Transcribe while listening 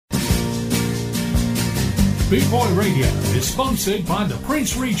Boot Boy Radio is sponsored by the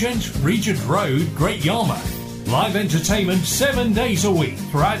Prince Regent, Regent Road, Great Yarmouth. Live entertainment 7 days a week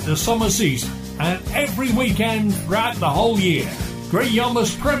throughout the summer season and every weekend throughout the whole year. Great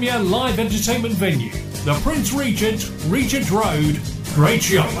Yarmouth's premier live entertainment venue, the Prince Regent, Regent Road, Great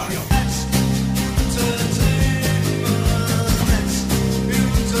Yarmouth.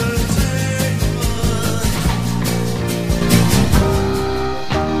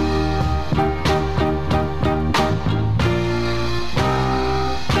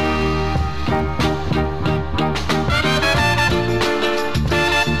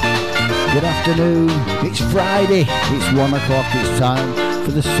 Good afternoon, it's Friday, it's 1 o'clock, it's time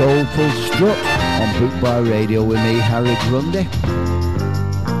for the Soulful Strut on Boot Boy Radio with me, Harry Grundy.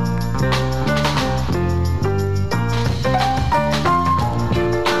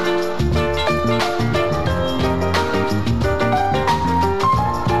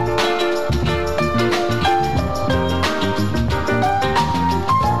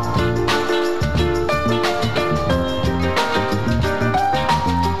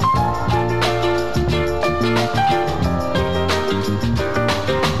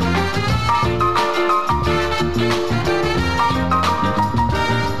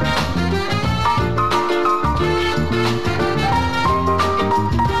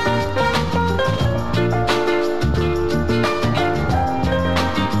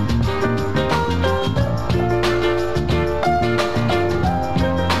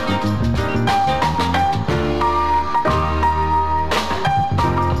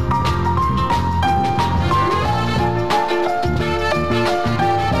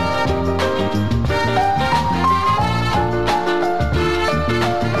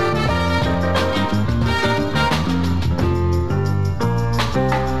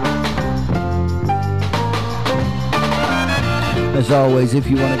 As always, if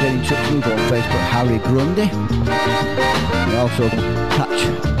you want to get in touch with me, go on Facebook, Harry Grundy. You also catch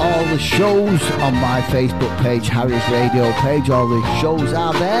all the shows on my Facebook page, Harry's Radio page. All the shows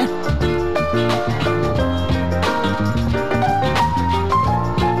are there.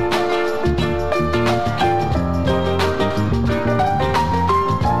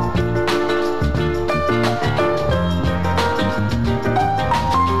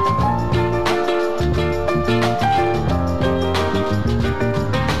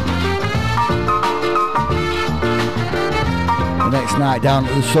 Night down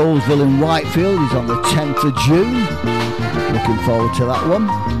at the Soulful in Whitefield is on the 10th of June. Looking forward to that one.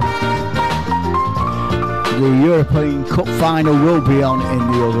 The European Cup final will be on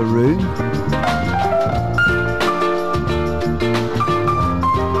in the other room.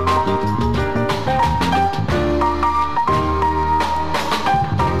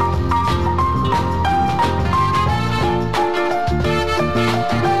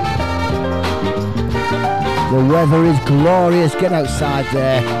 The weather is glorious, get outside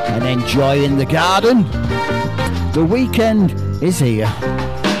there and enjoy in the garden. The weekend is here.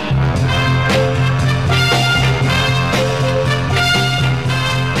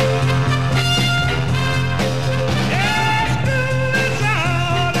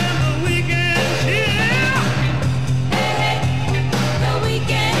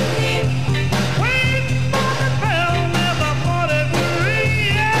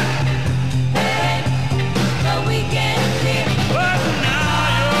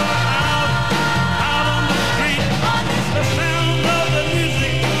 The sound of the music.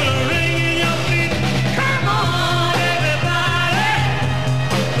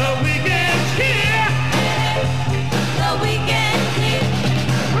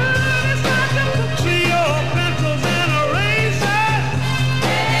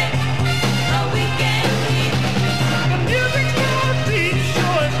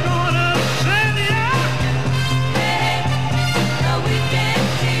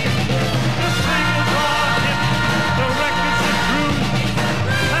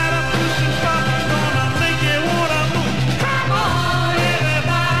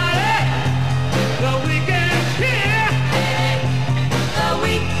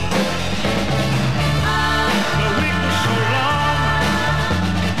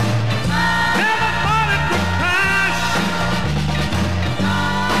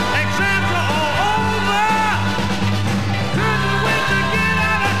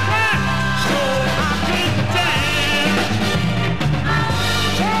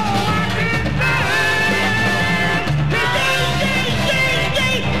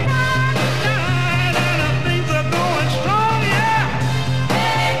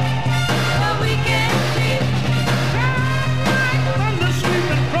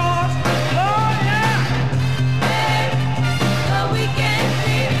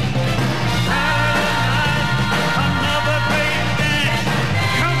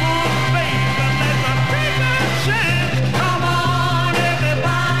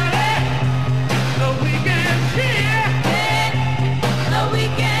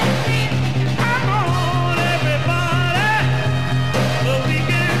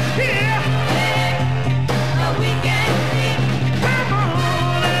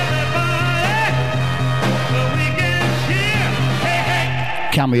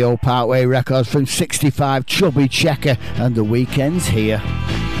 Cameo Parkway Records from 65, Chubby Checker and The Weekend's Here.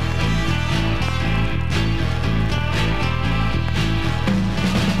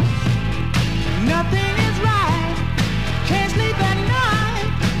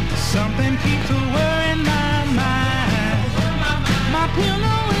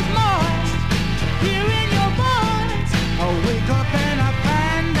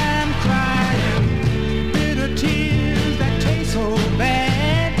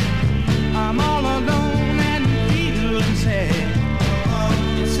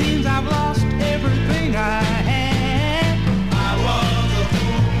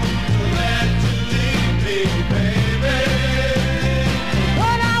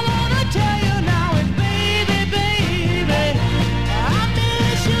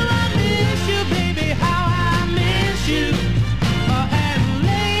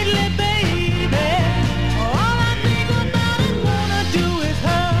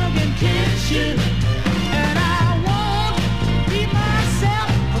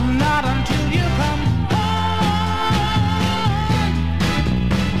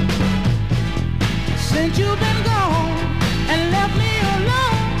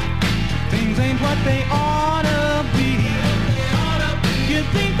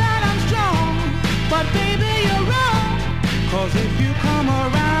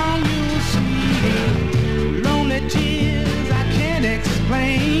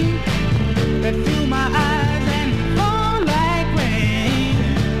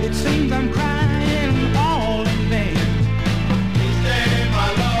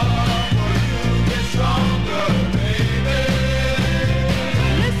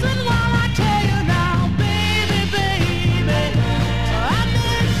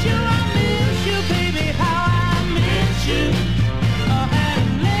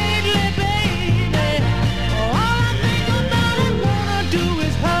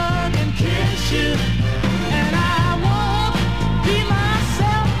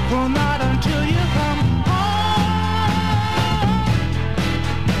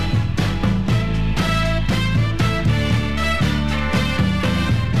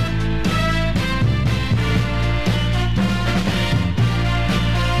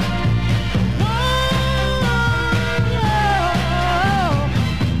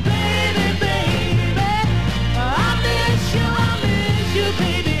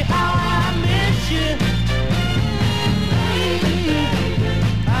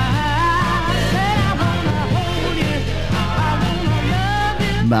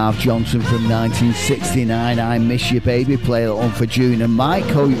 Marv Johnson from 1969, I Miss You Baby. Play that one for June and Mike.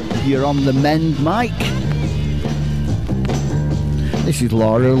 Oh, you're on the mend, Mike. This is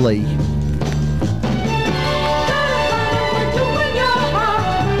Laura Lee.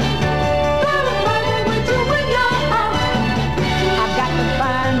 I've got to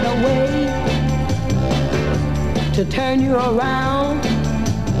find a way to turn you around.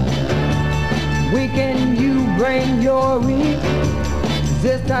 When can you bring your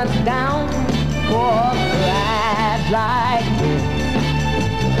resistance down for a ride like this?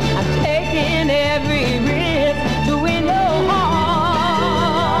 I'm taking every risk to win your heart,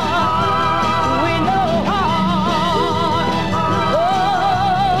 to win your heart. Oh,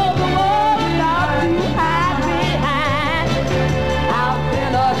 the world without you hide behind, I've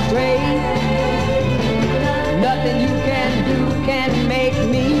been astray. Nothing you can do can make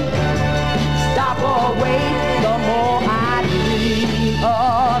me stop or wait. The more I dream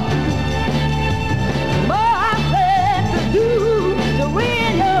of, the more I plan to do to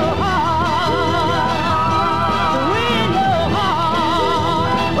win your heart.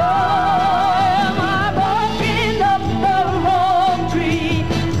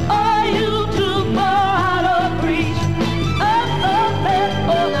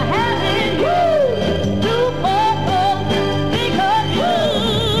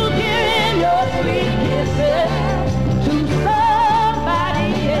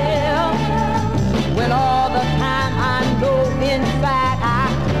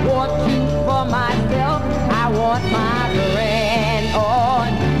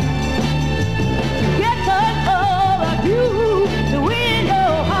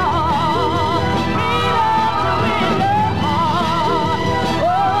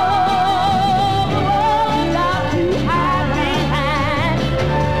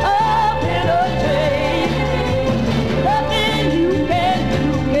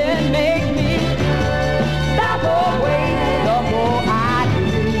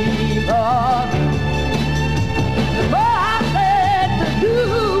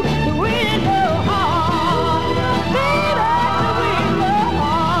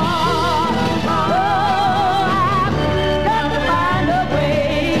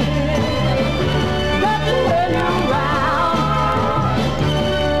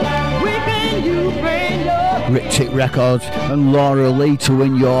 Riptych Records and Laura Lee to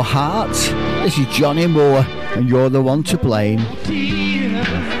Win Your Heart. This is Johnny Moore and You're the One to Blame.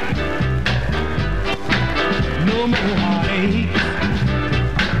 No more heartache,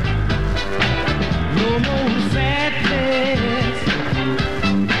 no more sadness,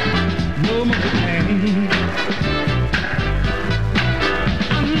 no more pain.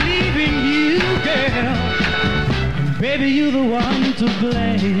 I'm leaving you, girl, and baby, you're the one to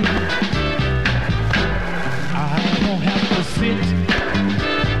blame. I don't have to sit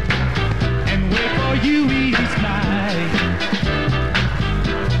and wait for you each night.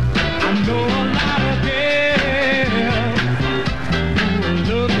 I know a lot of girls who will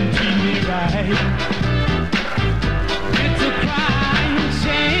love and treat me right. It's a crying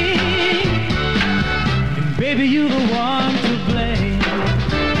shame, and baby, you're the one to blame.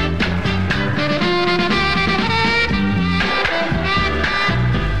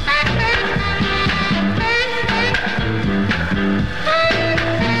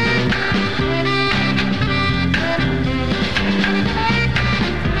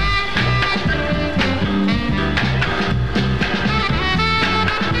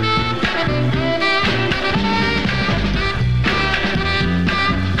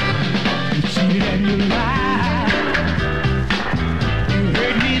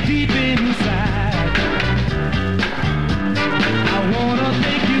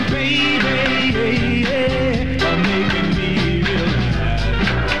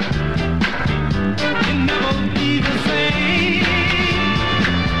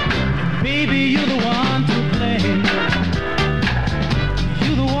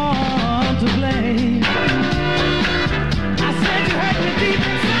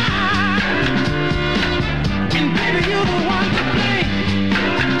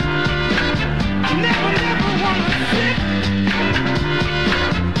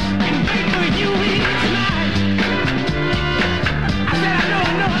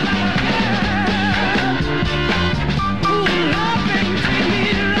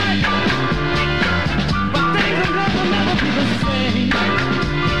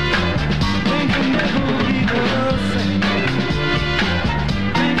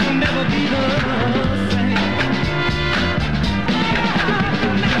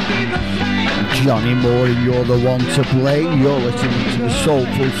 Johnny Moore and You're the One to Blame. You're listening to the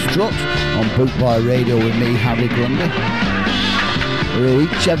Soulful Strut on Bootboy Radio with me, Harry Grundy. We're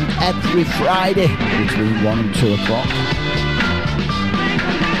each and every Friday between 1 and 2 o'clock.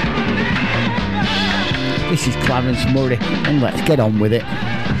 This is Clarence Murray and let's get on with it.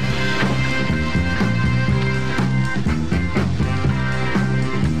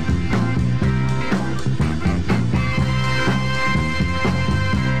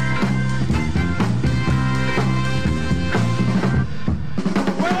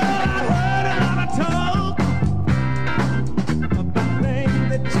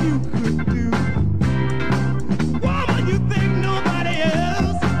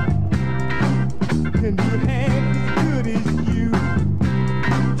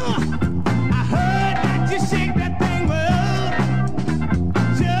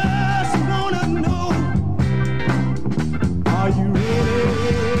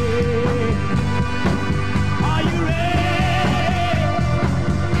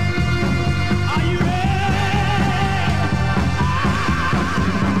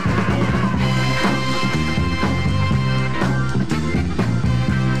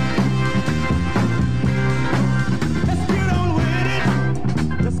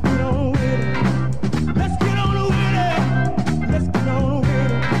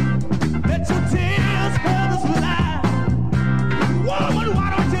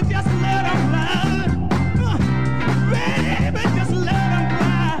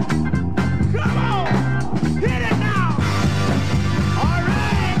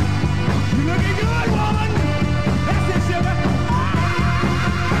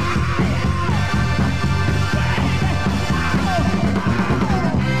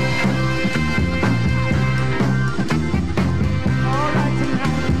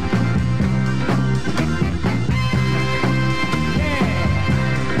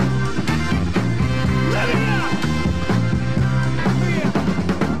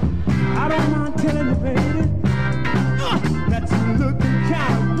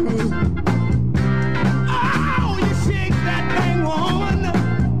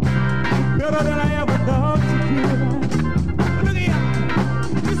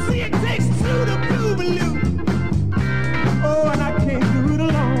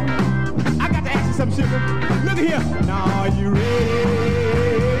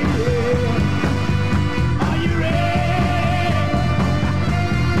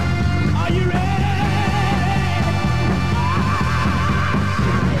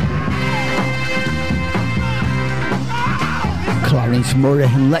 Alex Murray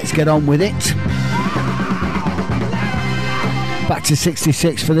and Let's Get On With It. Back to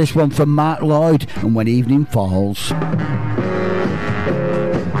 66 for this one from Mark Lloyd and When Evening Falls.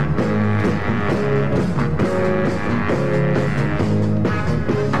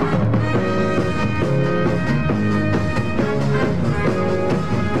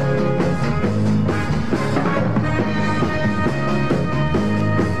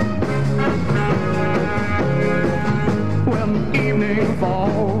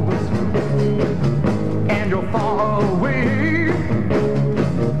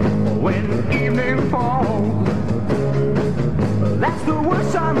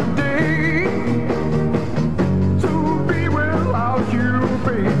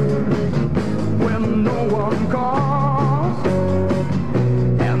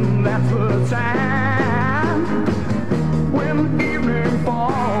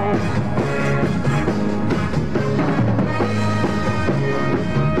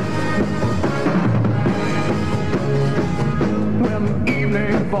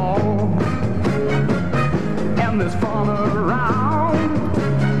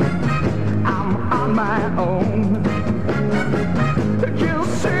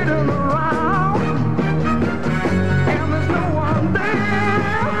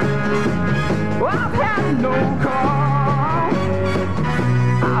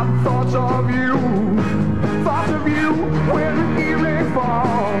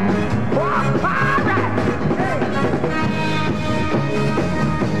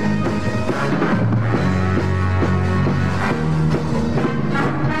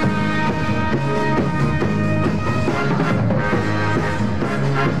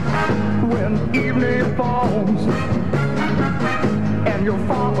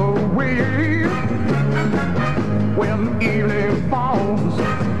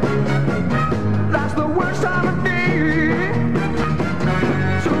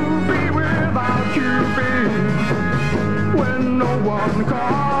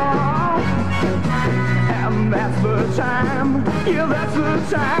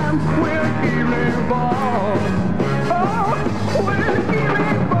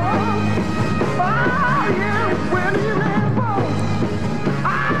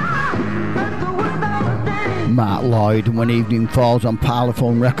 Mark Lloyd and When Evening Falls on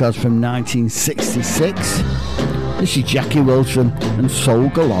Parlophone Records from 1966. This is Jackie Wilson and Soul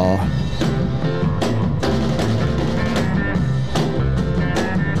Galore.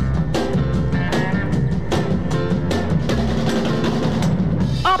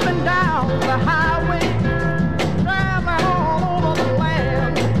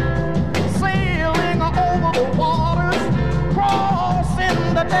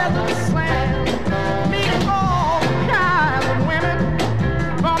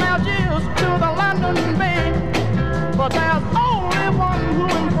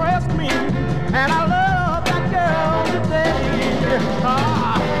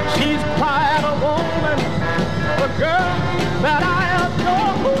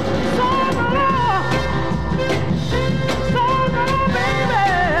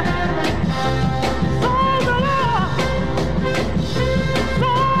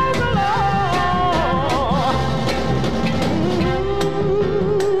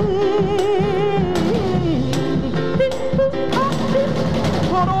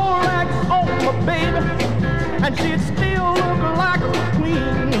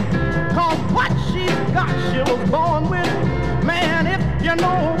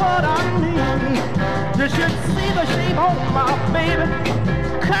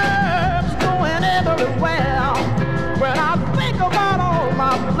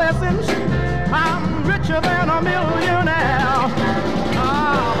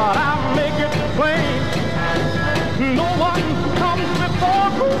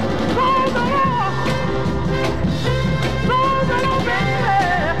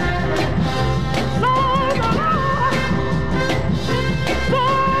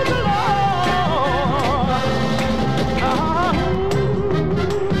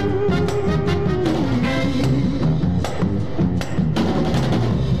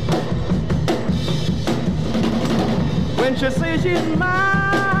 She says she's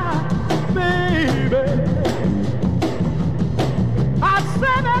my baby. I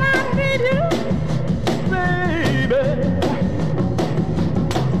said that I need you, baby.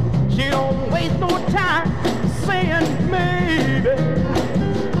 She don't waste no time saying maybe.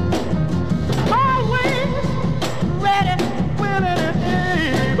 Always ready, willing,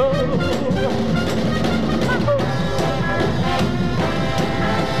 and able.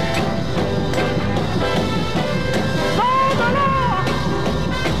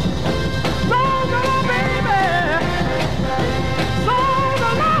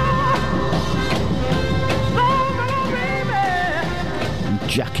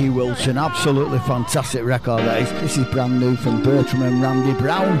 Jackie Wilson. Absolutely fantastic record that is. This is brand new from Bertram and Randy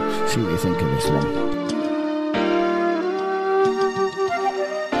Brown. See what you think of this one.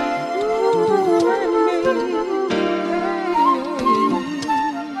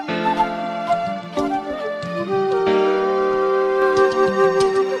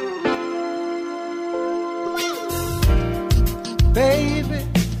 Baby,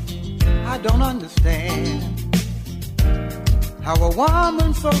 I don't understand how a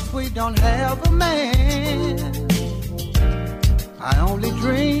woman so sweet don't have a man. I only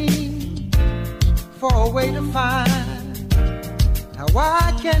dream for a way to find how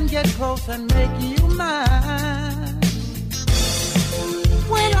I can get close and make you mine.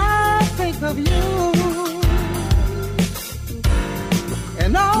 When I think of you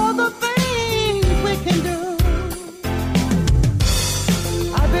and all the things we can do,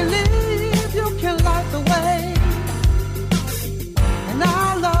 I believe you can light the way, and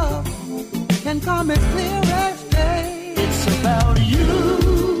our love can come as clear as day. It's about you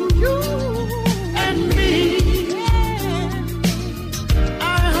and me.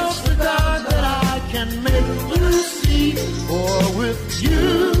 I hope to God that I can make you see, for with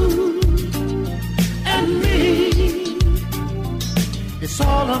you and me, it's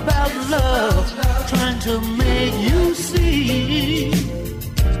all about love, trying to make you see.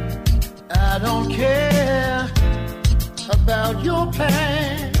 I don't care about your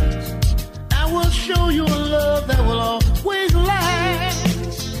past. I will show you a love that will always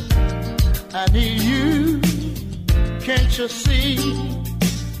last. I need you, can't you see?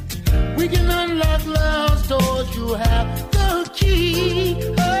 We can unlock love's doors, you have the key.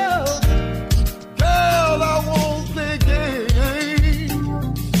 Oh, girl, I won't play games.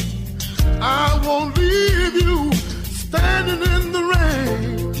 I won't leave you standing in the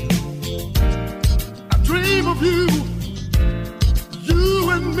rain. Dream of you, you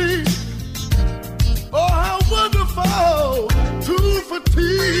and me. Oh, how wonderful to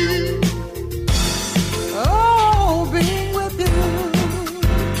fatigue. Oh, being with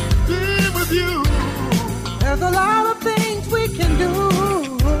you, there's a lot of things we can do.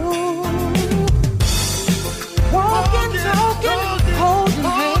 Walking, talking,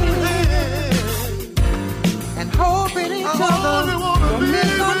 holding hands, and hoping each other will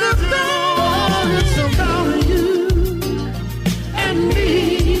misunderstand. It's about you and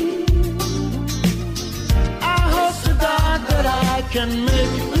me. I hope to God that I can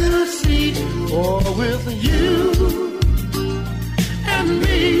make you see, or with you and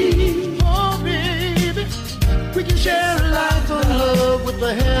me, oh baby, we can share a life of love with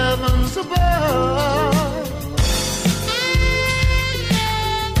the heavens above.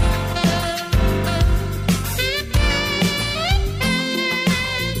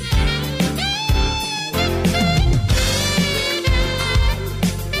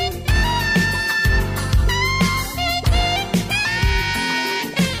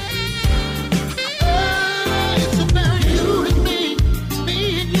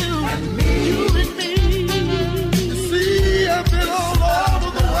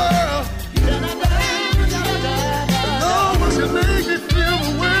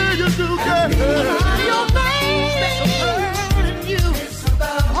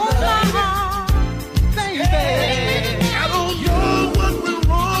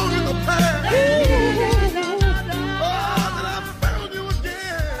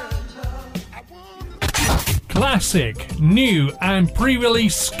 Classic, new and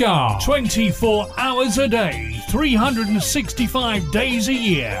pre-release ska. 24 hours a day, 365 days a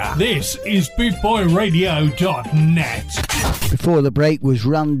year. This is BootboyRadio.net. Before the break was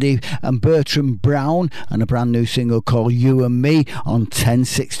Randy and Bertram Brown and a brand new single called You and Me on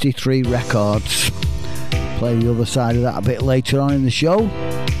 1063 Records. Play the other side of that a bit later on in the show.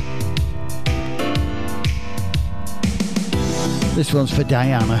 This one's for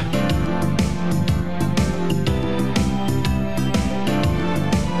Diana.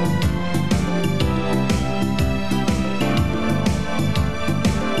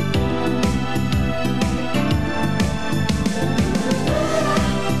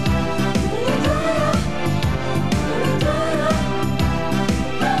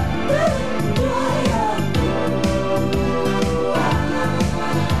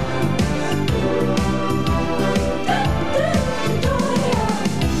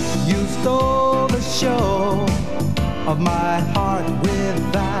 Of my heart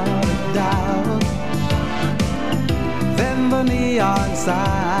without a doubt. Then the neon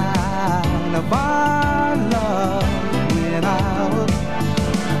sign of our love went out.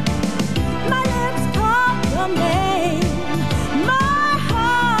 My lips called your name, my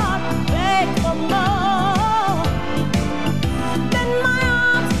heart begged for more. Then my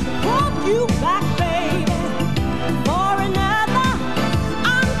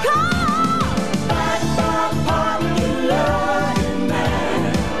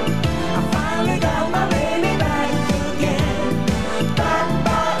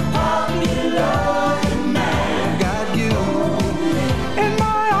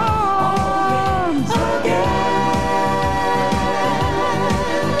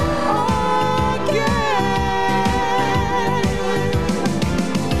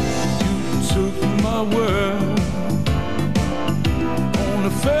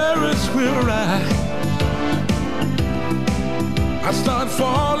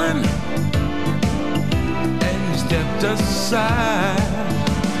falling and you stepped aside.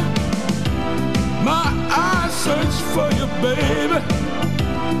 My eyes search for you, baby.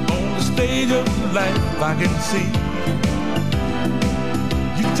 On the stage of life I can see.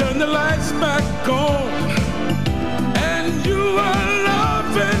 You turn the lights back on and you are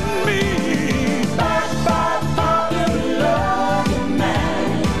loving me. Bye, bye, bye, you loving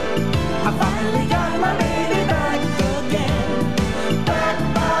man. I finally got my baby back again. Bye,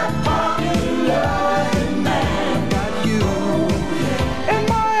 bye, bye, you loving man. Got you In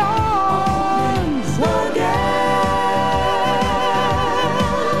my arms again.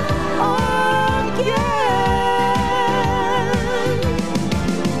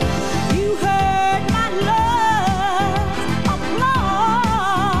 You heard my love's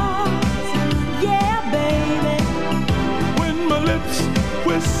applause. Yeah, baby. when my lips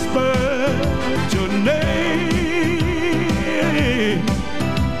whispered your name.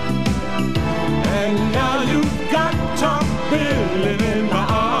 And now you got top billing in my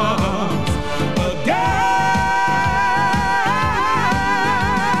arms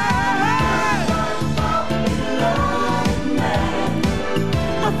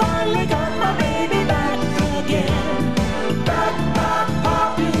I finally got my baby back again. Back, back,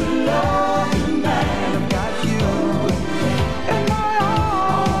 popular man. got you In my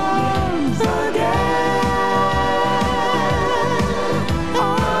arms again.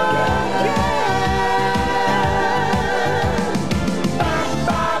 Back,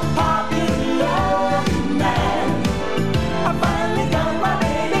 back, popular man. I finally got my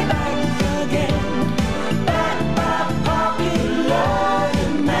baby back again. Back, back, popular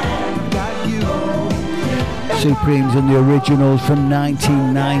man. got you Supremes and the Originals from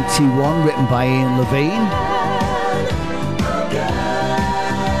 1991, written by Ian Levine.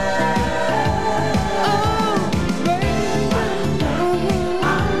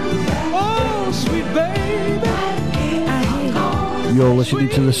 oh sweet baby. You're listening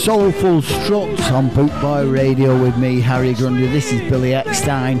to the Soulful Strut on Bootboy Radio with me, Harry Grundy. This is Billy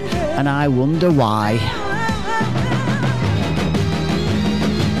Eckstein, and I wonder why.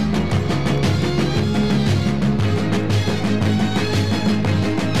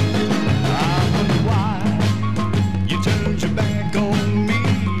 I wonder why you turned your back on me.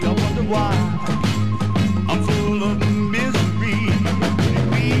 I wonder why I'm full of misery. Could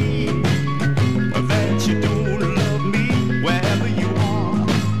it be that you don't love me? Wherever you are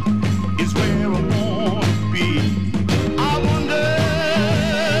is where I want to be. I wonder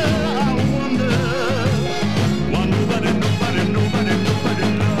why nobody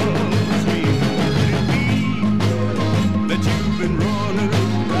loves me. Could it be that you've been running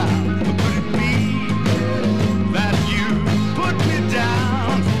around? Could it be that you put me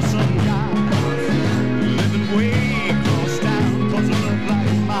down for some guy living way across town? 'Cause a love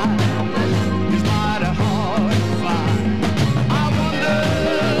like mine is mighty hard to find. I wonder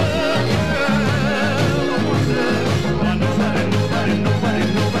why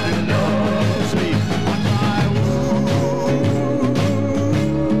nobody loves me. I cry,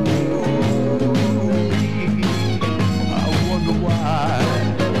 I wonder why.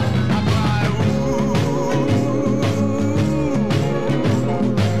 I cry,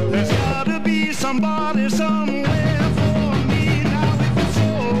 there's gotta be somebody somewhere for me now. If it's so,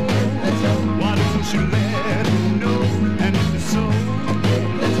 why don't you let me know? And if it's so,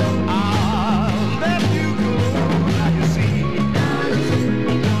 I'll let you go. Now you see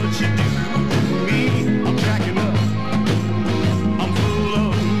what you do to me. I'm cracking up. I'm full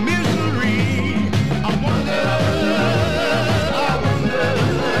of misery. I wonder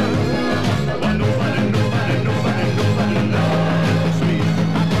why nobody loves me.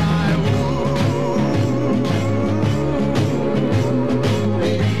 I cry,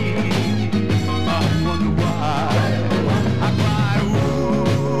 I wonder why. I cry,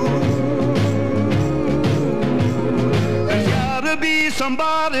 there's gotta be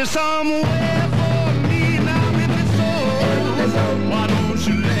somebody somewhere for me now. If it's so, why don't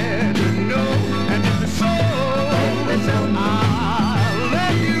you let me know? And if it's so, I'll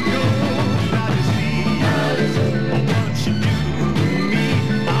let you go. Now you see what you do to me.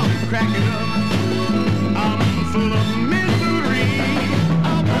 I'm cracking up. I'm full of misery. I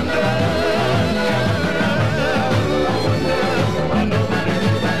wonder why nobody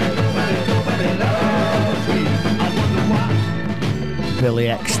loves me. I wonder why. Billy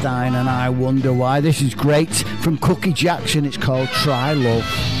Eckstein and I wonder why. This is great from Cookie Jackson. It's called Try Love.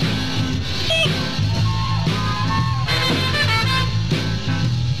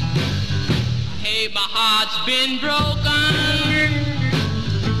 Hey, my heart's been broken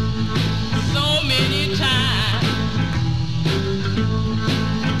so many times.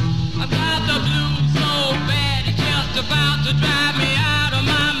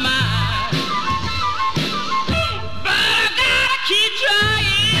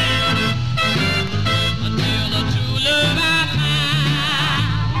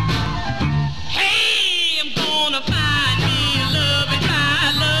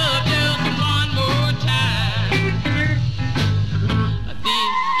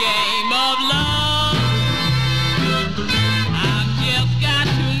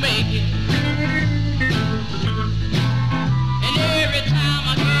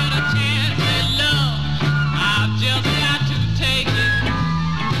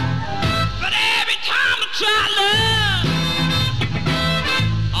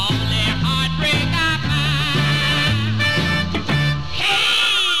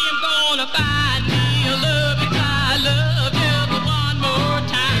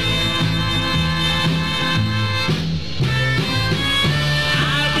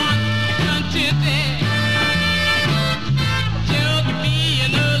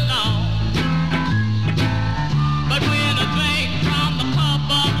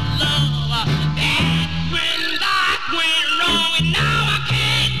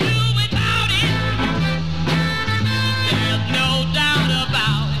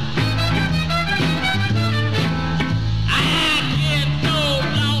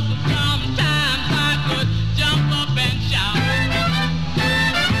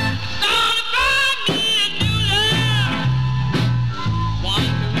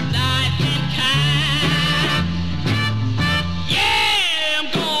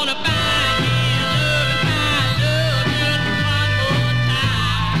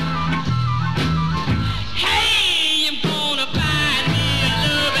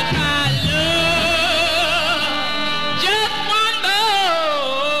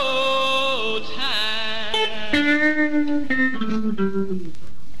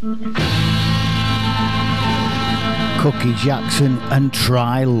 Cookie Jackson and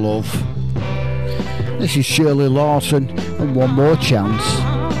Try Love. This is Shirley Lawson and One More Chance.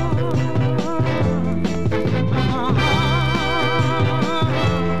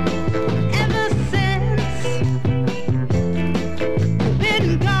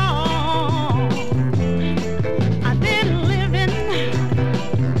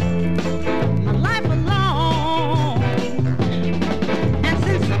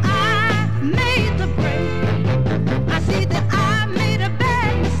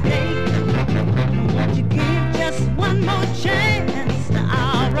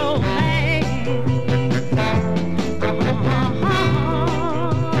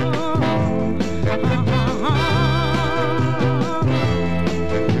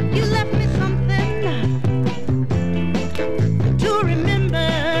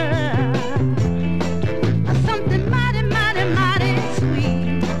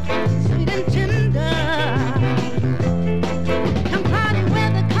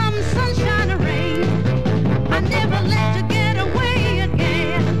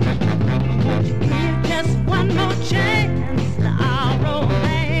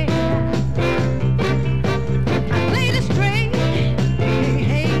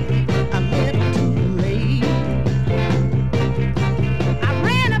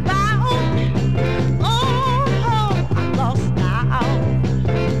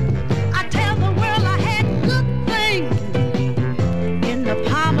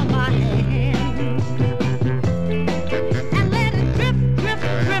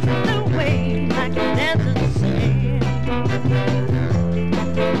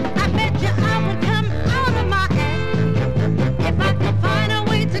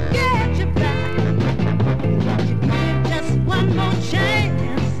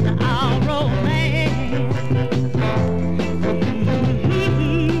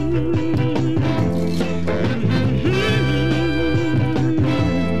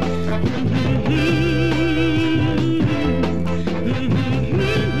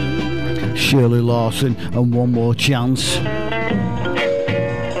 Shirley Lawson and One More Chance.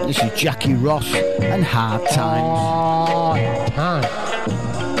 This is Jackie Ross and Hard Times.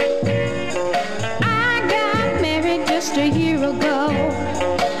 I got married just a year ago.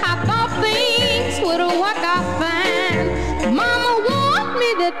 I thought things would work out fine. Mama warned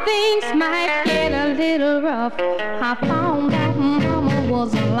me that things might get a little rough. I found out Mama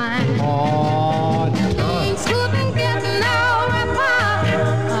wasn't lying. Things couldn't get no rougher.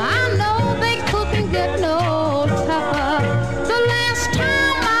 I know they couldn't get no tougher. The last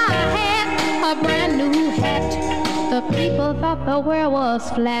time I had a brand new hat, the people thought the world was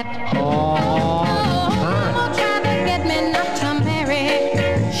flat. Mama tried to get me not to marry.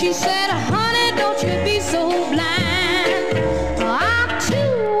 She said, honey, don't you be so blind. I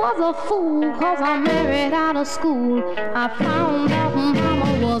too was a fool, cause I married out of school. I found out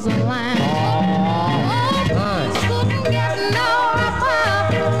Mama wasn't lying. Things couldn't get no rougher.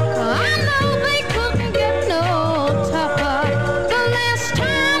 I know they couldn't get no tougher. The last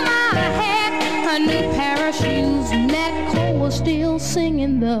time I had a new pair of shoes, Nat Cole was still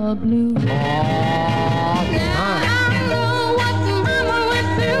singing the blues. Now I know what Mama went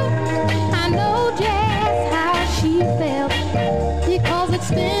through. I know just how she felt, because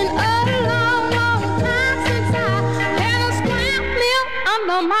it's been a long, long time since I had a scrap meal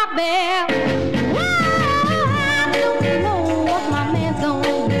under my belt. Well, I don't know what my man's gonna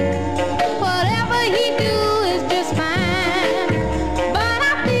do. Whatever he do is just fine. But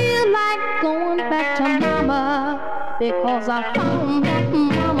I feel like going back to Mama, because I found out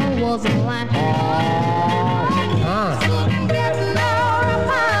Mama wasn't lying. Couldn't get no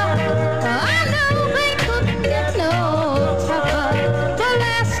rougher. I know they couldn't get no tougher. The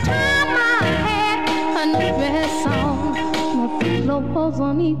last time I had a new dress on, my pillow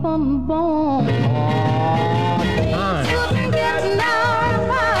wasn't even born. Couldn't get no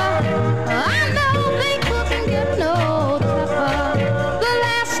rougher. I know they couldn't get no tougher. The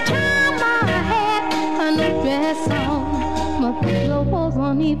last time I had a new dress on, my pillow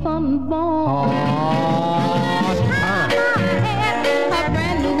wasn't even born. Last time I had a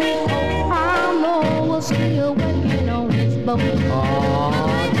brand new coat, I know was still working on his boat.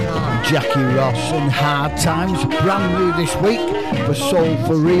 Jackie Ross and Hard Times, brand new this week for Soul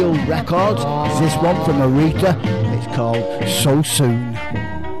for Real Records. It's this one from Aretha. It's called So Soon.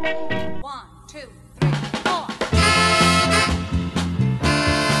 1, 2, 3, 4.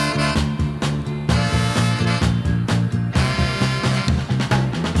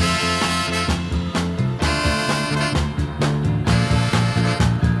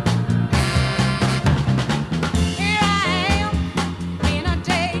 Here I am in a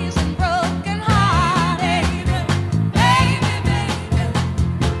day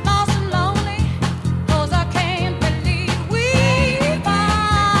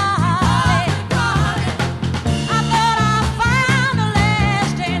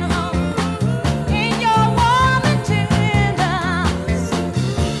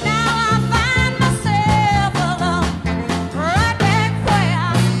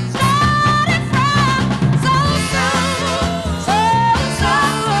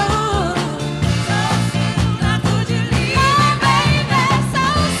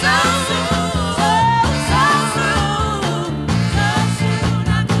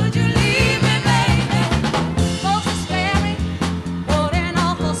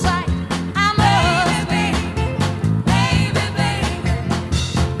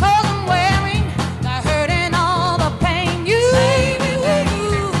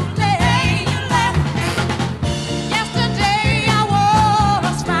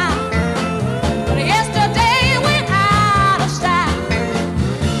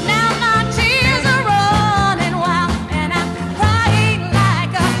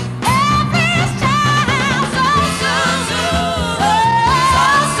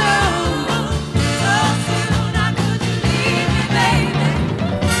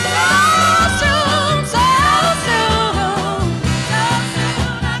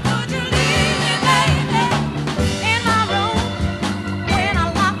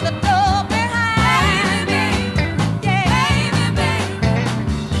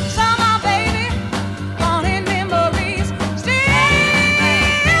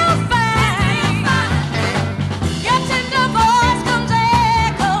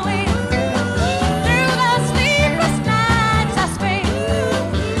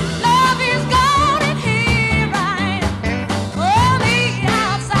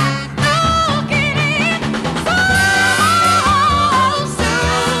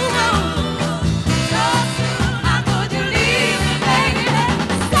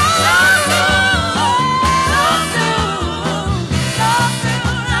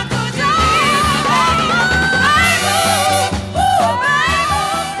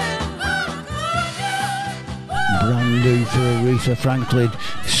to Aretha Franklin,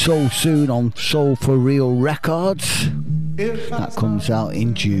 So Soon on Soul for Real Records. That comes out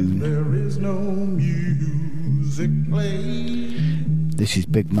in June. There is no music played. This is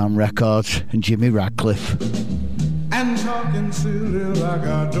Big Man Records and Jimmy Radcliffe. And talking silly like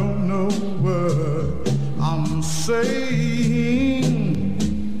I don't know what I'm saying.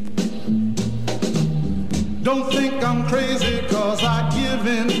 Don't think I'm crazy cause I give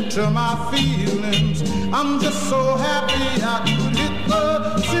in to my feelings. I'm just so happy I could hit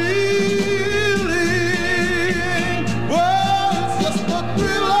the ceiling. Well, it's just the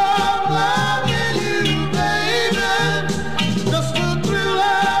thrill of loving you, baby. Just the thrill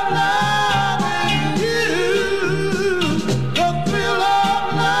of loving you. The thrill of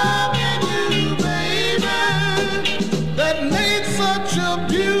loving you, baby. That made such a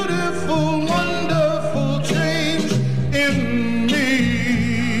beautiful, wonderful change in me.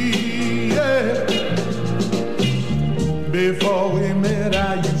 Yeah. Before we met,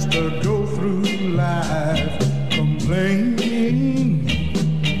 I used to go through life complaining.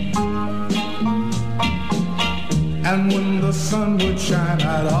 And when the sun would shine,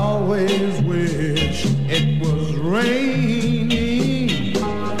 I'd always wish it was raining.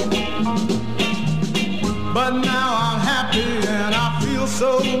 But now I'm happy and I feel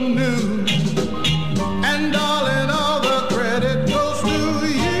so new. And darling, all the credit goes to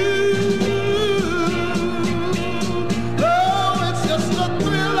you. Oh, it's just the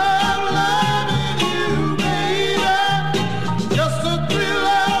thrill of loving you, baby. Just the thrill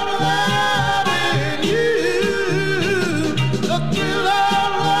of loving you. The thrill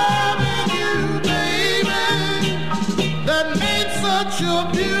of loving you, baby. That made such a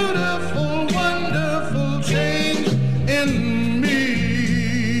beautiful, wonderful change in me.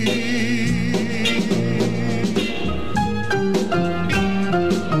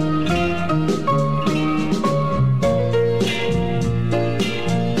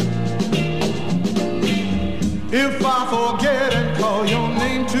 If I forget and call your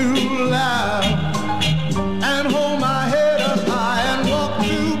name too loud and hold my head up high and walk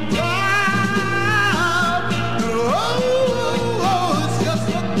too proud, oh, it's just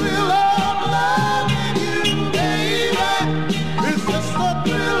the thrill of loving you, baby. It's just the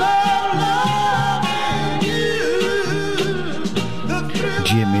thrill of loving you. The thrill.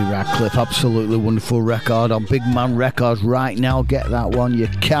 Jimmy Radcliffe, absolutely wonderful record on Big Man Records right now. Get that one, you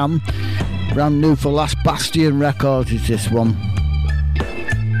can. Brand new for Last Bastion Records is this one.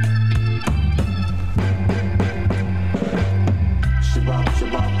 Shabbat,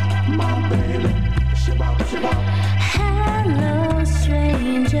 shabbat, my baby. Shabbat, shabbat. Hello,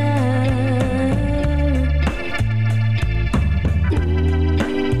 stranger.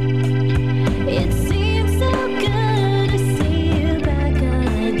 It seems so good to see you back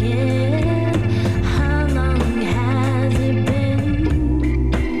again. How long has it been?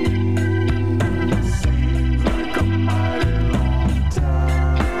 Seems like a mighty long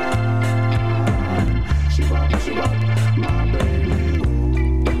time. Shabbat, shabbat, my baby.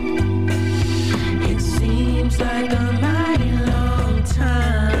 It seems like a mighty long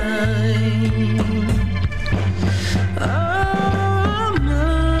time.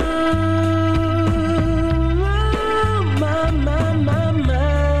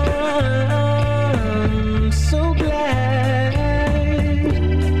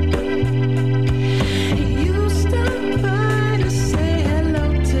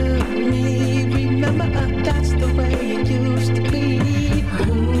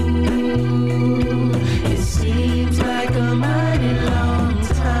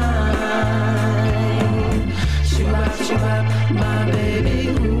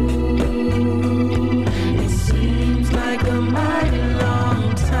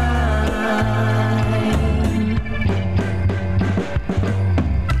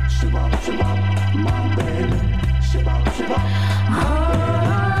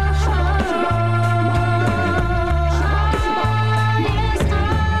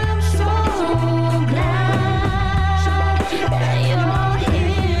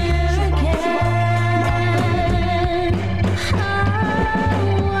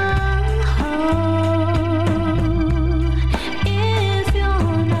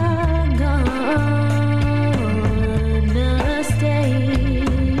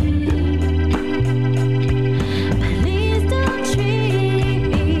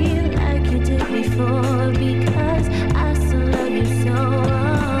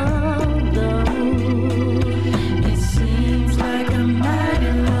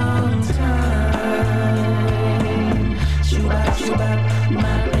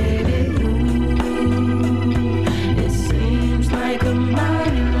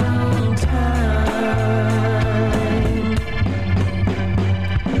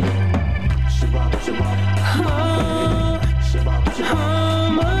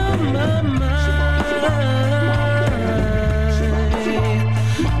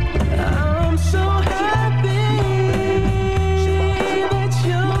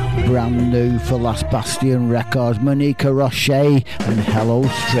 brand new for Last Bastion Records, Monica Roche and Hello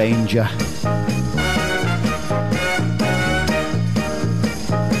Stranger.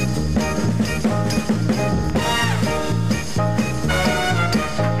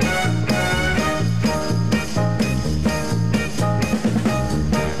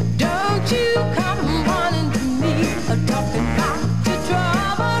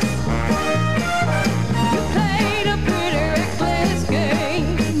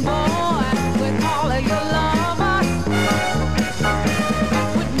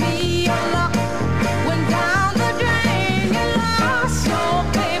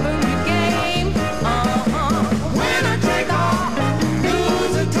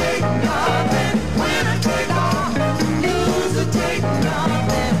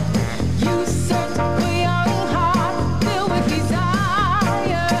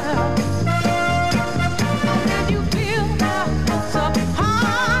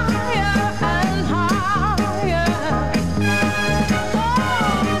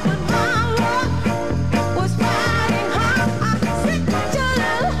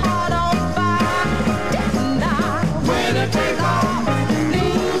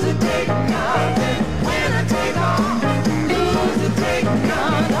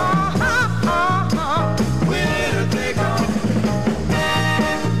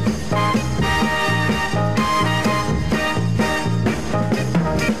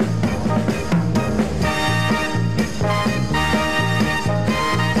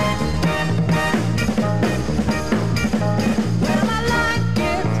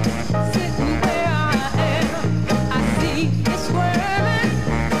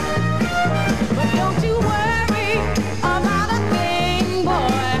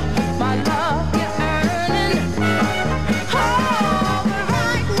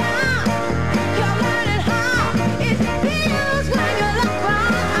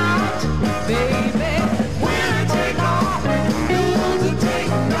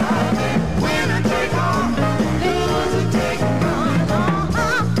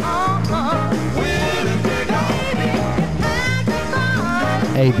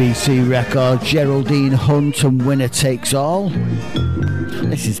 ABC Records, Geraldine Hunt and Winner Takes All.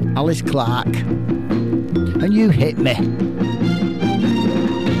 This is Alice Clark and You Hit Me.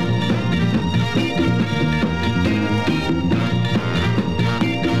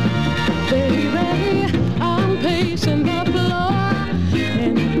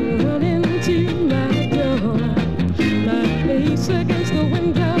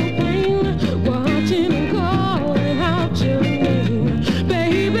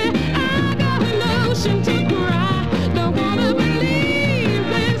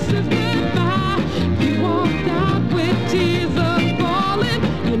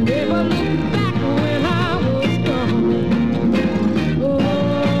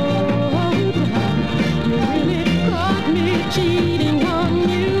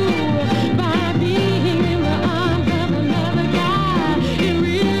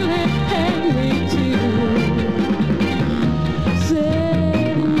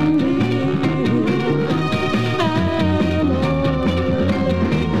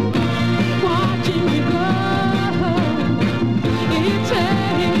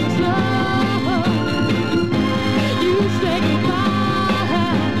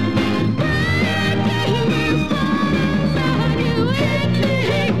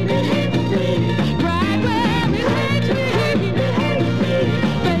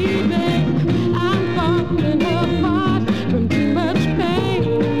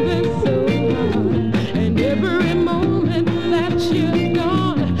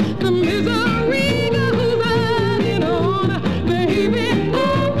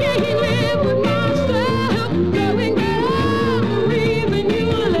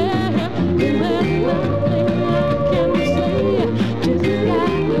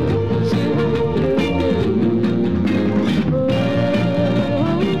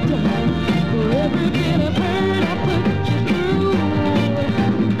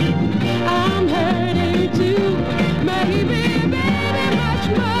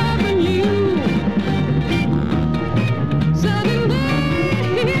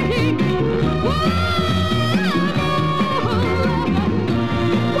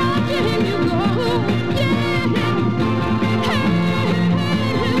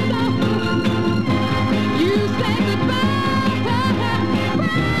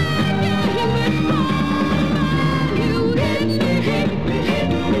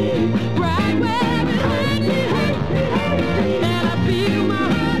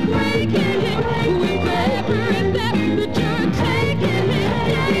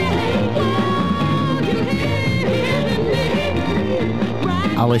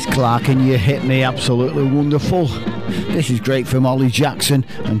 Alice Clark and You Hit Me, absolutely wonderful. This is great from Ollie Jackson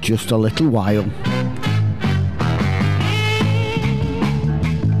and Just a Little While.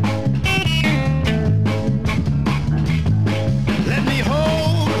 Let me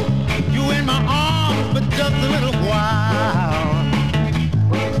hold you in my arms for just a little while.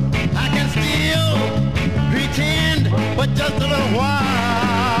 I can still pretend for just a little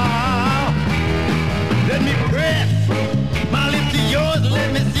while. Let me press my lips to yours,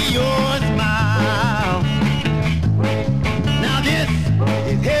 let me see your smile. Now this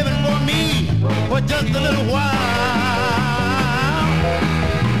is heaven for me for just a little while.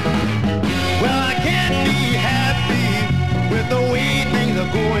 Well, I can't be happy with the way things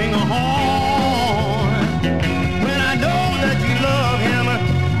are going on. When I know that you love him,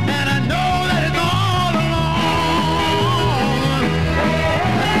 and I know that it's all along.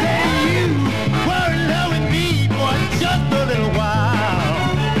 I say you were in love with me for just a little while.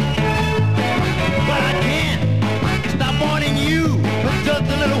 But I can't stop wanting you for just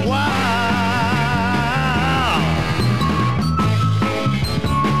a little while.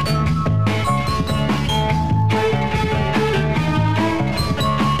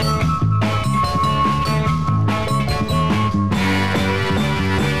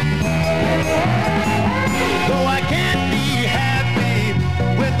 So I can't be happy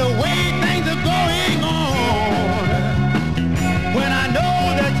with the way things are going on. When I know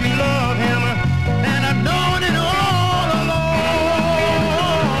that you love him, and I've known it all along.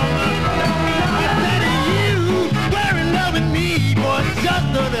 I said you were in love with me for just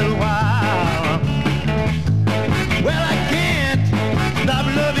a little while. Well, I can't stop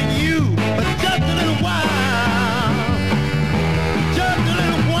loving you for just a little while. Just a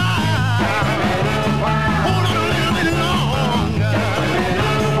little while. Hold on a little bit longer.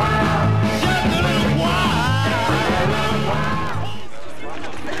 Just a little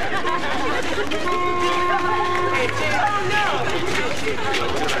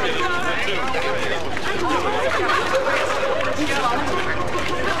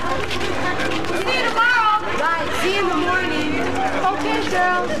See you tomorrow. Right. See you in the morning. Okay,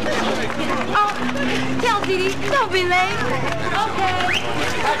 girls. Oh, tell Dee Dee, don't be late. Okay.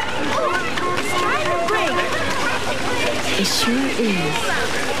 It's trying to break. It sure is.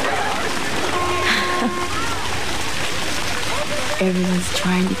 Everyone's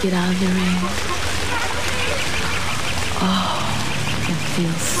trying to get out of the rain. Oh, it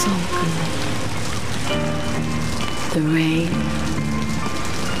feels so good. The rain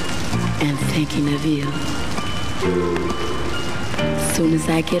and thinking of you. As soon as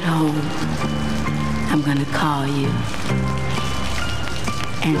I get home, I'm gonna call you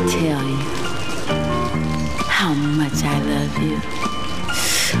and tell you how much I love you.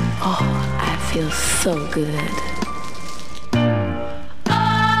 Oh, I feel so good.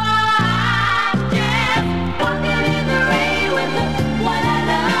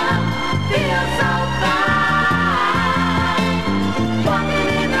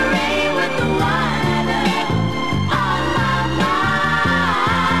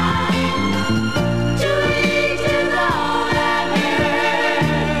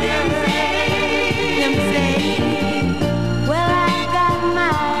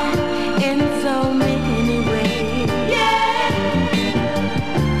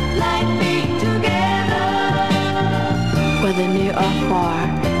 Whether near or far,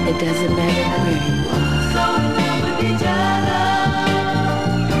 it doesn't matter where you are. So in love with each other.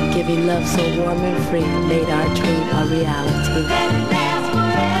 Giving love so warm and free made our dream a reality. Let it last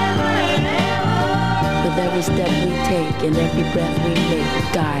forever and ever. With every step we take and every breath we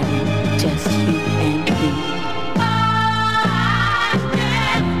make, darling, just you and me.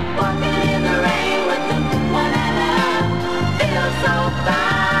 Walking in the rain with the one I love feels so fine.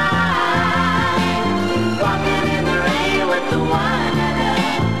 Walking in the rain with the one I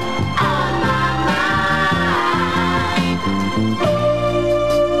love on my mind.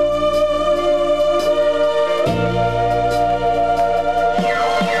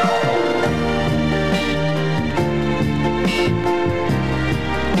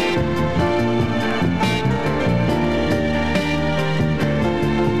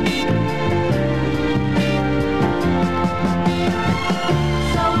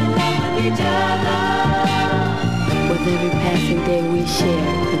 With every passing day we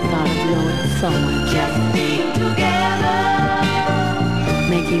share the thought of knowing someone just being together,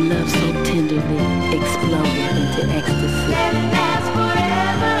 making love so tenderly, exploding into ecstasy. Let it last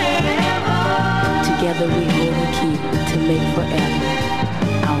forever and ever. Together we hold the key to make forever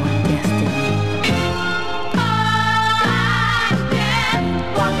our destiny.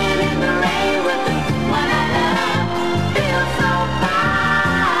 Walking in the rain with the one I love feels so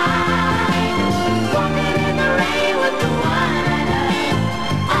fine.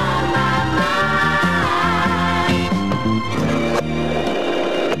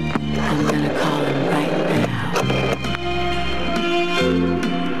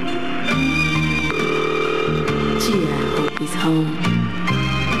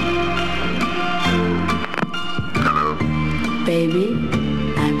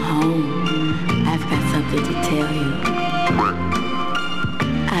 wanted to tell you. What?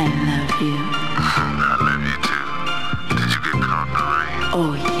 I love you. I love you too. Did you get caught in the rain?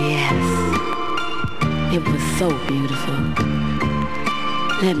 Oh, yes. It was so beautiful.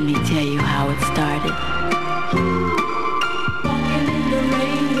 Let me tell you how it started.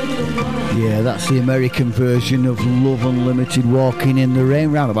 Yeah, that's the American version of Love Unlimited, Walking in the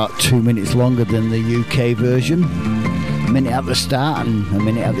Rain, around about 2 minutes longer than the UK version. A minute at the start and a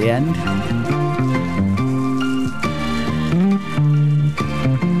minute at the end.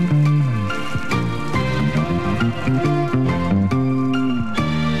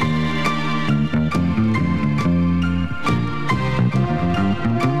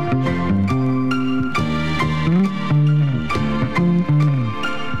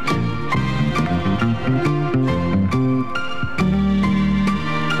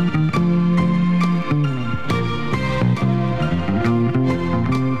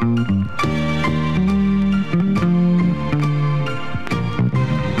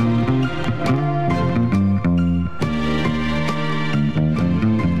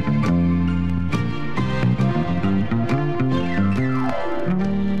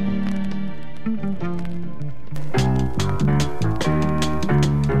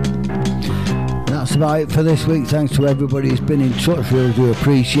 About it for this week. Thanks to everybody who's been in touch. Really do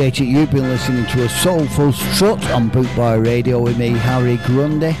appreciate it. You've been listening to a Soulful Strut on Bootboy Radio with me, Harry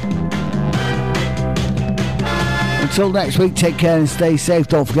Grundy. Until next week, take care and stay safe.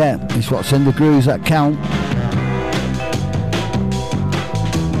 Don't forget, it's what's in the grooves that count.